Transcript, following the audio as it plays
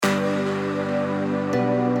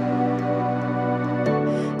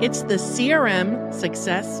It's the CRM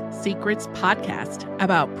Success Secrets podcast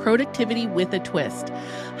about productivity with a twist.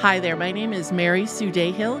 Hi there, my name is Mary Sue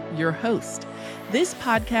Dayhill, your host. This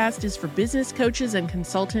podcast is for business coaches and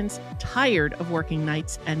consultants tired of working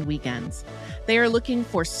nights and weekends. They are looking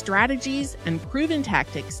for strategies and proven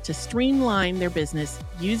tactics to streamline their business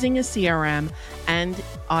using a CRM and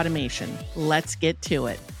automation. Let's get to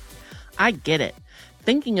it. I get it.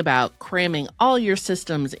 Thinking about cramming all your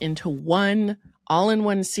systems into one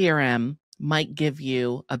all-in-one CRM might give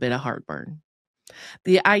you a bit of heartburn.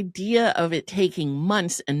 The idea of it taking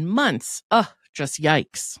months and months, just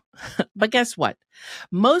yikes. But guess what?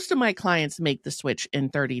 Most of my clients make the switch in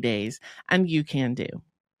 30 days, and you can do.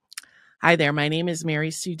 Hi there, my name is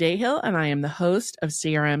Mary Sue Dayhill, and I am the host of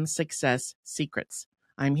CRM Success Secrets.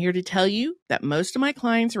 I'm here to tell you that most of my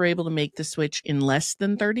clients are able to make the switch in less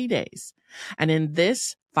than 30 days. And in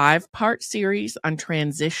this 5-part series on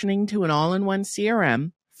transitioning to an all-in-one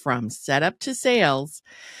CRM from setup to sales,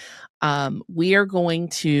 we are going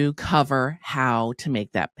to cover how to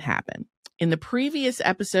make that happen. In the previous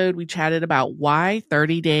episode, we chatted about why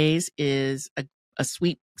 30 days is a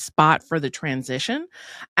sweet spot for the transition.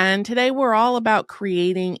 And today we're all about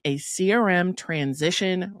creating a CRM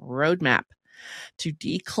transition roadmap to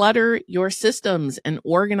declutter your systems and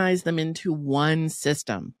organize them into one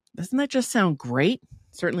system. Doesn't that just sound great?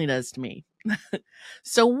 Certainly does to me.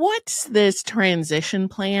 So what's this transition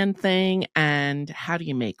plan thing and how do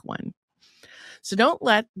you make one? So don't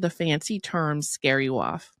let the fancy terms scare you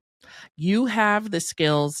off. You have the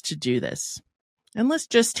skills to do this. And let's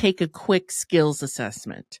just take a quick skills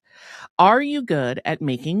assessment. Are you good at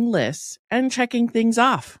making lists and checking things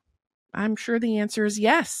off? I'm sure the answer is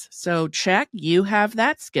yes. So check, you have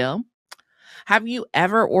that skill. Have you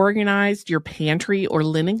ever organized your pantry or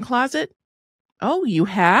linen closet? Oh, you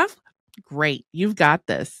have? Great. You've got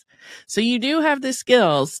this. So you do have the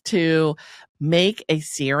skills to make a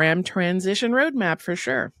CRM transition roadmap for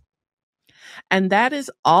sure. And that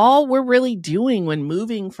is all we're really doing when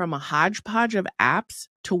moving from a hodgepodge of apps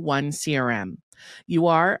to one CRM. You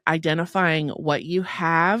are identifying what you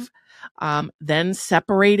have, then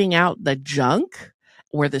separating out the junk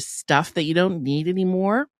or the stuff that you don't need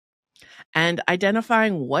anymore, and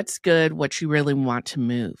identifying what's good, what you really want to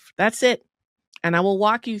move. That's it. And I will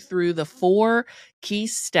walk you through the 4 key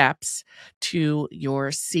steps to your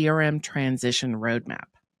CRM transition roadmap.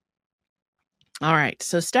 All right,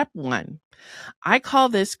 so step 1, I call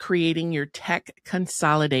this creating your tech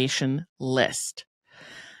consolidation list.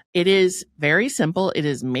 It is very simple. It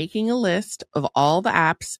is making a list of all the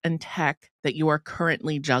apps and tech that you are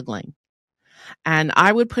currently juggling. And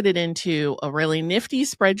I would put it into a really nifty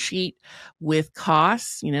spreadsheet with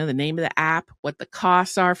costs, the name of the app, what the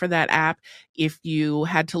costs are for that app. If you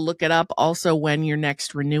had to look it up, also when your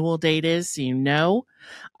next renewal date is, so you know.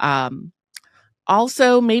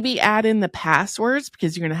 Also, maybe add in the passwords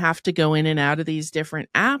because you're going to have to go in and out of these different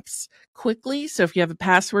apps quickly. So if you have a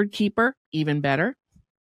password keeper, even better.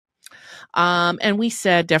 And we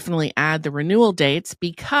said definitely add the renewal dates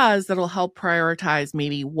because that'll help prioritize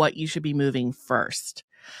maybe what you should be moving first,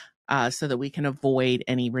 so that we can avoid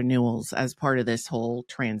any renewals as part of this whole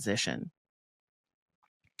transition.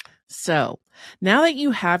 So now that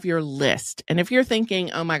you have your list, and if you're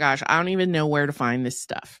thinking, oh my gosh, I don't even know where to find this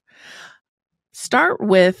stuff, start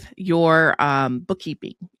with your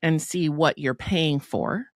bookkeeping and see what you're paying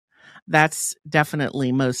for. That's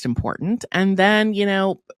definitely most important. And then,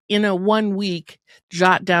 in a 1 week,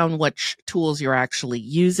 jot down which tools you're actually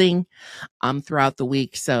using throughout the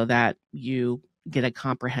week so that you get a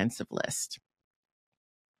comprehensive list.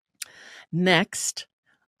 Next,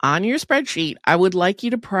 on your spreadsheet, I would like you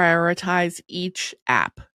to prioritize each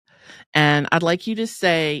app. And I'd like you to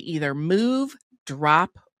say either move,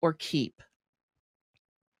 drop, or keep.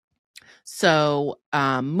 So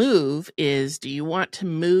move is, do you want to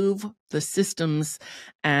move the systems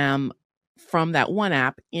from that one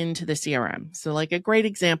app into the CRM? So like a great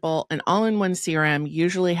example, an all-in-one CRM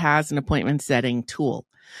usually has an appointment setting tool.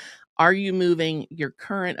 Are you moving your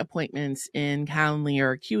current appointments in Calendly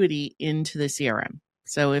or Acuity into the CRM?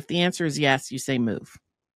 So if the answer is yes, you say move.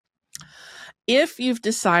 If you've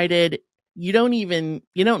decided you don't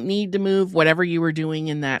need to move whatever you were doing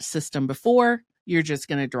in that system before, you're just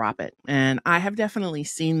going to drop it. And I have definitely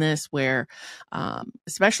seen this where,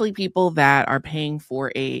 especially people that are paying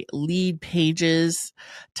for a lead pages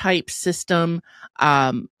type system,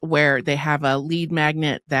 where they have a lead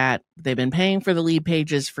magnet that they've been paying for the lead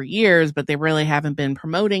pages for years, but they really haven't been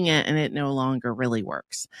promoting it and it no longer really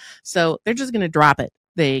works. So they're just going to drop it.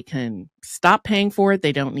 They can stop paying for it.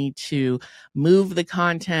 They don't need to move the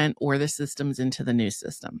content or the systems into the new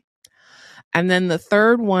system. And then the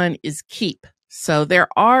third one is keep. So there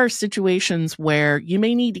are situations where you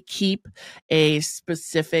may need to keep a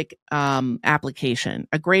specific application.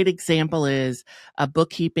 A great example is a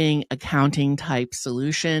bookkeeping, accounting type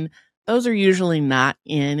solution. Those are usually not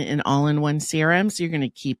in an all-in-one CRM, so you're going to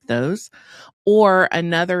keep those. Or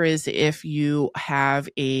another is if you have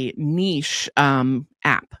a niche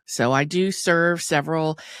app. So I do serve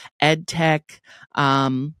several ed tech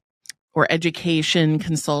or education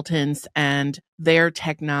consultants, and their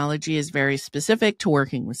technology is very specific to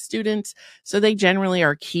working with students. So they generally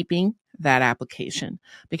are keeping that application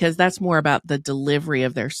because that's more about the delivery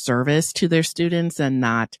of their service to their students and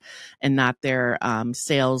not their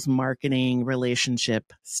sales, marketing,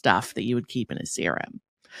 relationship stuff that you would keep in a CRM.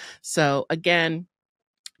 So again,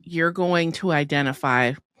 you're going to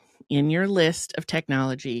identify in your list of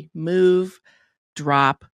technology, move,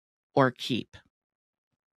 drop, or keep.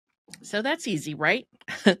 So that's easy, right?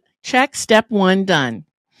 Check, step 1 done.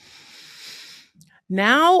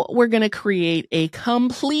 Now we're going to create a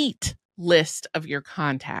complete list of your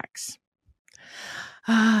contacts.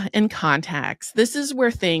 And contacts, this is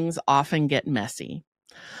where things often get messy.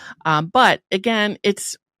 But again,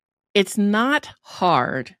 it's not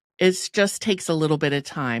hard. It just takes a little bit of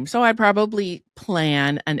time. So I'd probably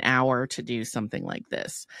plan an hour to do something like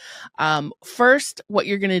this. First, what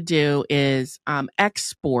you're going to do is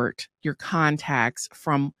export your contacts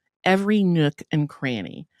from every nook and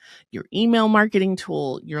cranny. Your email marketing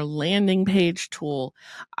tool, your landing page tool,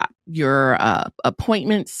 your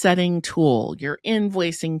appointment setting tool, your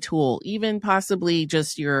invoicing tool, even possibly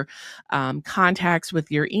just your contacts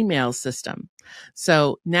with your email system.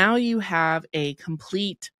 So now you have a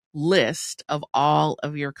complete list of all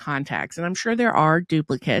of your contacts. And I'm sure there are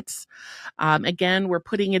duplicates. Again, we're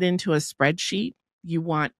putting it into a spreadsheet. You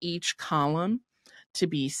want each column to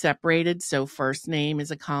be separated. So first name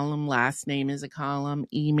is a column, last name is a column,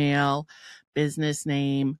 email, business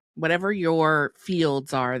name, whatever your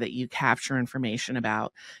fields are that you capture information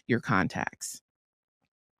about your contacts.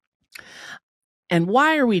 And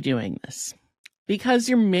why are we doing this? Because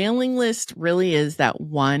your mailing list really is that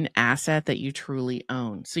one asset that you truly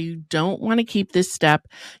own. So you don't want to keep this step.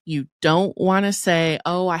 You don't want to say,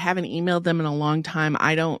 oh, I haven't emailed them in a long time.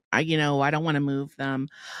 I don't want to move them.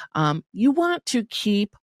 You want to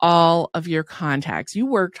keep all of your contacts. You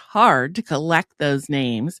worked hard to collect those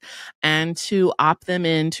names and to opt them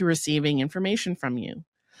into receiving information from you.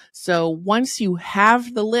 So once you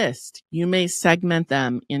have the list, you may segment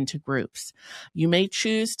them into groups. You may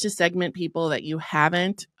choose to segment people that you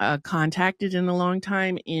haven't contacted in a long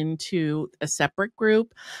time into a separate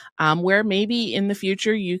group, where maybe in the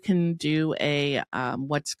future you can do a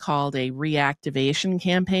what's called a reactivation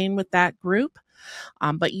campaign with that group.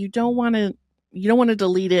 But you don't want to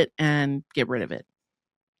delete it and get rid of it.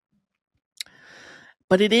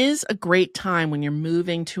 But it is a great time when you're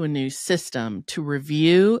moving to a new system to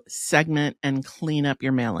review, segment, and clean up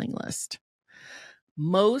your mailing list.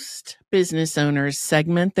 Most business owners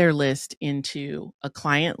segment their list into a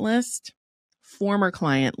client list, former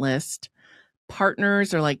client list,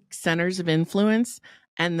 partners or like centers of influence,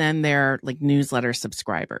 and then their like newsletter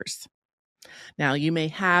subscribers. Now, you may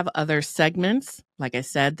have other segments, like I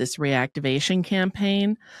said, this reactivation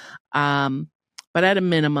campaign. But at a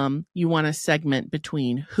minimum, you want to segment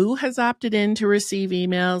between who has opted in to receive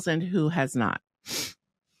emails and who has not.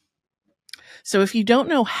 So if you don't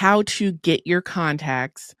know how to get your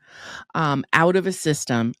contacts out of a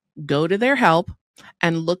system, go to their help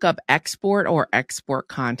and look up export or export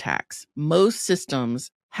contacts. Most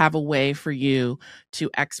systems have a way for you to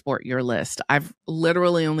export your list. I've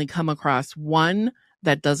literally only come across one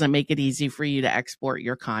that doesn't make it easy for you to export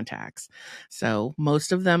your contacts. So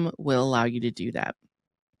most of them will allow you to do that.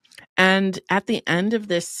 And at the end of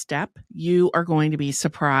this step, you are going to be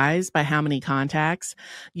surprised by how many contacts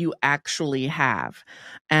you actually have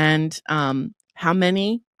and how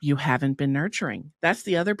many you haven't been nurturing. That's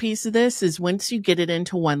the other piece of this is once you get it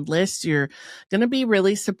into one list, you're going to be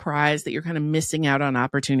really surprised that you're kind of missing out on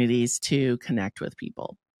opportunities to connect with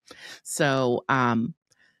people. So,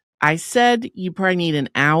 I said you probably need an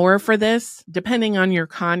hour for this. Depending on your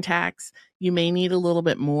contacts, you may need a little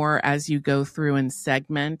bit more as you go through and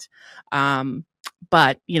segment. But,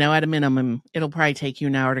 at a minimum, it'll probably take you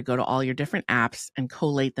an hour to go to all your different apps and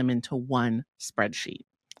collate them into one spreadsheet.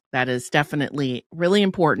 That is definitely really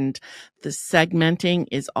important. The segmenting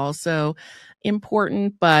is also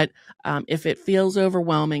important, but if it feels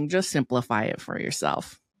overwhelming, just simplify it for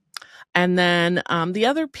yourself. And then the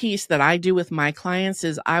other piece that I do with my clients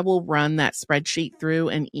is I will run that spreadsheet through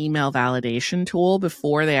an email validation tool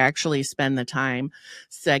before they actually spend the time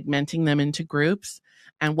segmenting them into groups.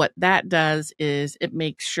 And what that does is it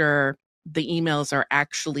makes sure the emails are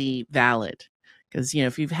actually valid. Because,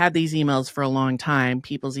 if you've had these emails for a long time,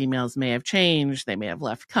 people's emails may have changed. They may have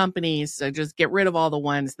left companies. So just get rid of all the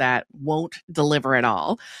ones that won't deliver at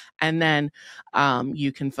all. And then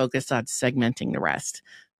you can focus on segmenting the rest.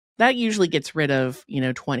 That usually gets rid of,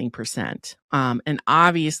 20%. And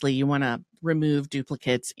obviously you want to remove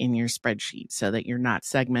duplicates in your spreadsheet so that you're not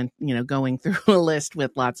going through a list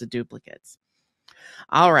with lots of duplicates.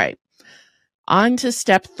 All right. On to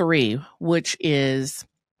step 3, which is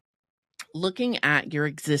looking at your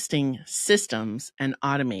existing systems and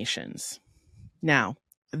automations. Now,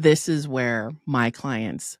 this is where my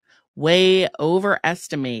clients way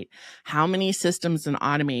overestimate how many systems and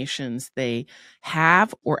automations they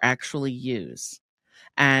have or actually use.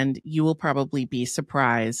 And you will probably be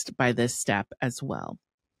surprised by this step as well.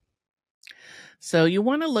 So you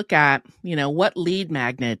want to look at, what lead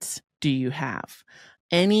magnets do you have?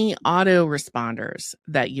 Any autoresponders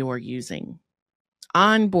that you are using?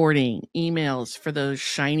 Onboarding emails for those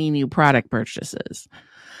shiny new product purchases.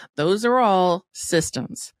 Those are all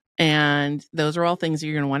systems, and those are all things that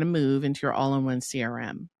you're going to want to move into your all-in-one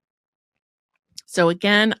CRM. So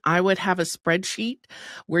again, I would have a spreadsheet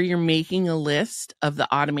where you're making a list of the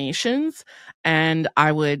automations, and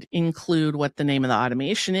I would include what the name of the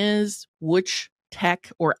automation is, which tech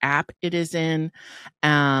or app it is in,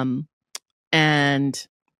 and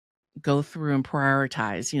go through and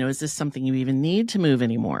prioritize. Is this something you even need to move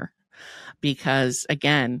anymore? Because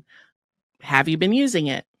again, have you been using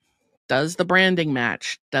it? Does the branding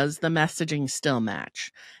match? Does the messaging still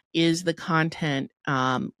match? Is the content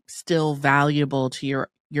still valuable to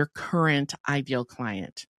your current ideal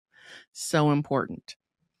client? So important.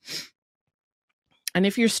 And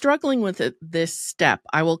if you're struggling with this step,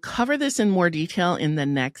 I will cover this in more detail in the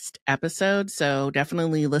next episode. So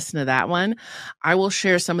definitely listen to that one. I will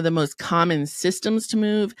share some of the most common systems to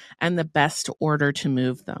move and the best order to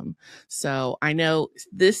move them. So I know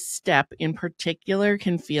this step in particular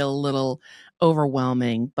can feel a little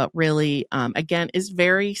overwhelming, but really, again, is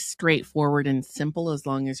very straightforward and simple as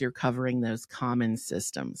long as you're covering those common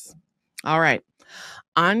systems. All right.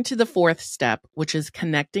 On to the 4th step, which is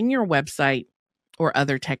connecting your website or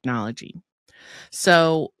other technology.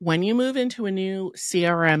 So when you move into a new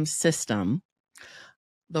CRM system,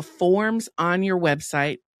 the forms on your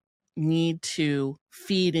website need to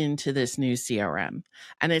feed into this new CRM.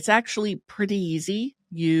 And it's actually pretty easy.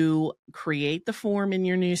 You create the form in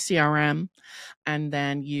your new CRM, and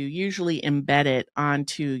then you usually embed it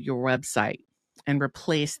onto your website and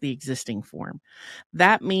replace the existing form.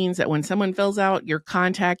 That means that when someone fills out your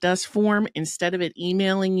contact us form, instead of it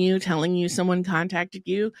emailing you, telling you someone contacted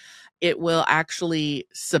you, it will actually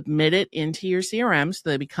submit it into your CRM so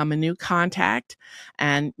they become a new contact,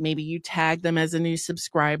 and maybe you tag them as a new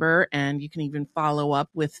subscriber, and you can even follow up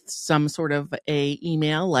with some sort of a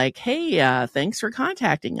email like, hey, thanks for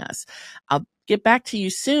contacting us. I'll get back to you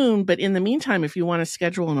soon, but in the meantime, if you want to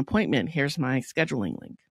schedule an appointment, here's my scheduling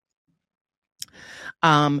link.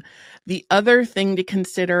 The other thing to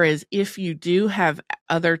consider is if you do have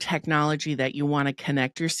other technology that you want to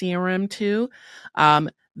connect your CRM to,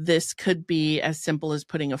 this could be as simple as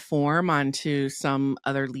putting a form onto some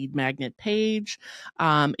other lead magnet page.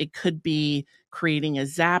 It could be creating a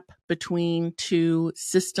zap between 2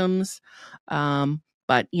 systems.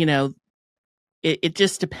 But, it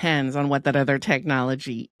just depends on what that other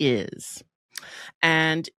technology is.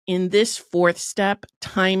 And in this 4th step,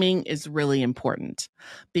 timing is really important,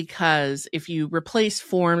 because if you replace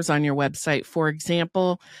forms on your website, for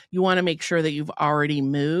example, you want to make sure that you've already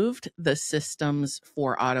moved the systems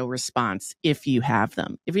for auto response if you have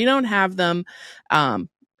them. If you don't have them,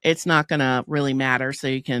 it's not going to really matter, so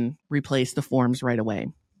you can replace the forms right away.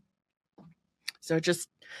 So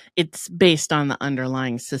it's based on the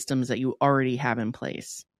underlying systems that you already have in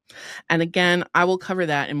place. And again, I will cover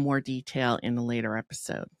that in more detail in a later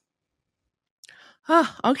episode.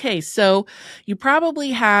 Okay, so you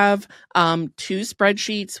probably have 2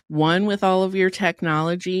 spreadsheets, one with all of your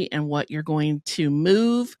technology and what you're going to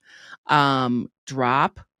move,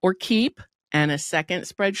 drop, or keep, and a second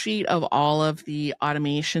spreadsheet of all of the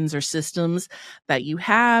automations or systems that you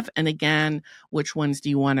have. And again, which ones do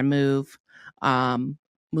you want to move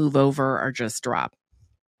over, or just drop?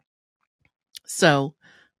 So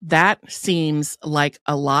that seems like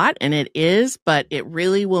a lot, and it is, but it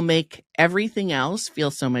really will make everything else feel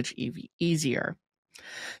so much easier.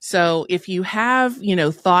 So if you have,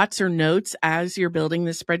 thoughts or notes as you're building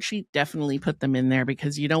the spreadsheet, definitely put them in there,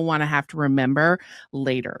 because you don't want to have to remember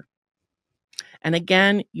later. And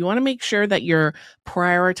again, you want to make sure that you're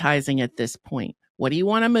prioritizing at this point. What do you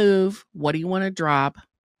want to move? What do you want to drop?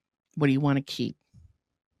 What do you want to keep?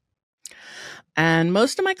 And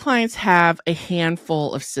most of my clients have a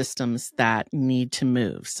handful of systems that need to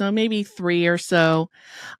move. So maybe 3 or so.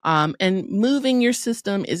 And moving your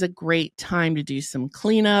system is a great time to do some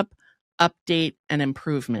cleanup, update, and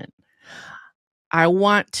improvement. I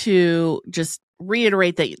want to just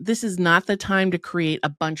reiterate that this is not the time to create a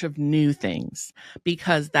bunch of new things,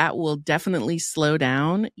 because that will definitely slow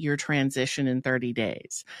down your transition in 30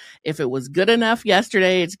 days. If it was good enough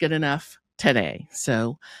yesterday, it's good enough today.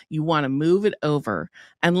 So you want to move it over,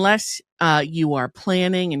 unless you are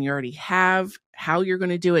planning and you already have how you're going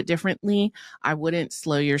to do it differently. I wouldn't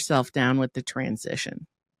slow yourself down with the transition.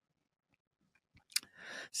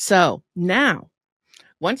 So now,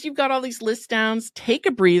 once you've got all these list downs, take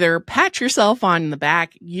a breather, pat yourself on the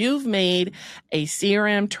back. You've made a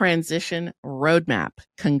CRM transition roadmap.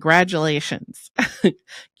 Congratulations.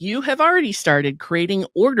 You have already started creating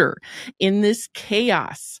order in this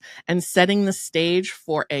chaos and setting the stage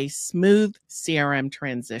for a smooth CRM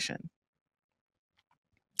transition.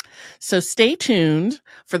 So stay tuned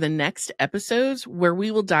for the next episodes, where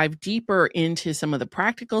we will dive deeper into some of the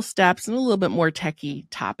practical steps and a little bit more techie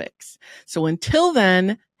topics. So until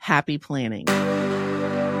then, happy planning.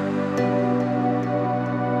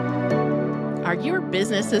 Are your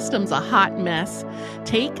business systems a hot mess?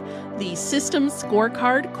 Take the Systems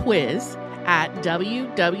Scorecard quiz at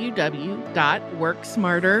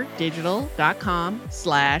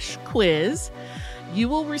www.worksmarterdigital.com/quiz. You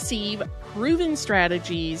will receive proven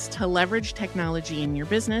strategies to leverage technology in your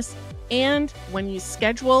business. And when you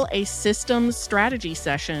schedule a systems strategy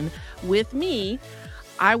session with me,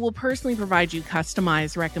 I will personally provide you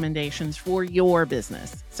customized recommendations for your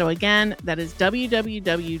business. So again, that is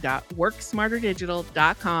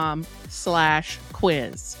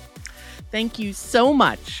www.worksmarterdigital.com/quiz. Thank you so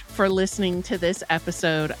much for listening to this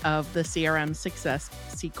episode of the CRM Success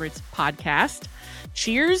Secrets podcast.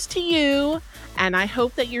 Cheers to you, and I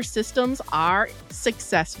hope that your systems are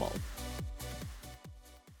successful.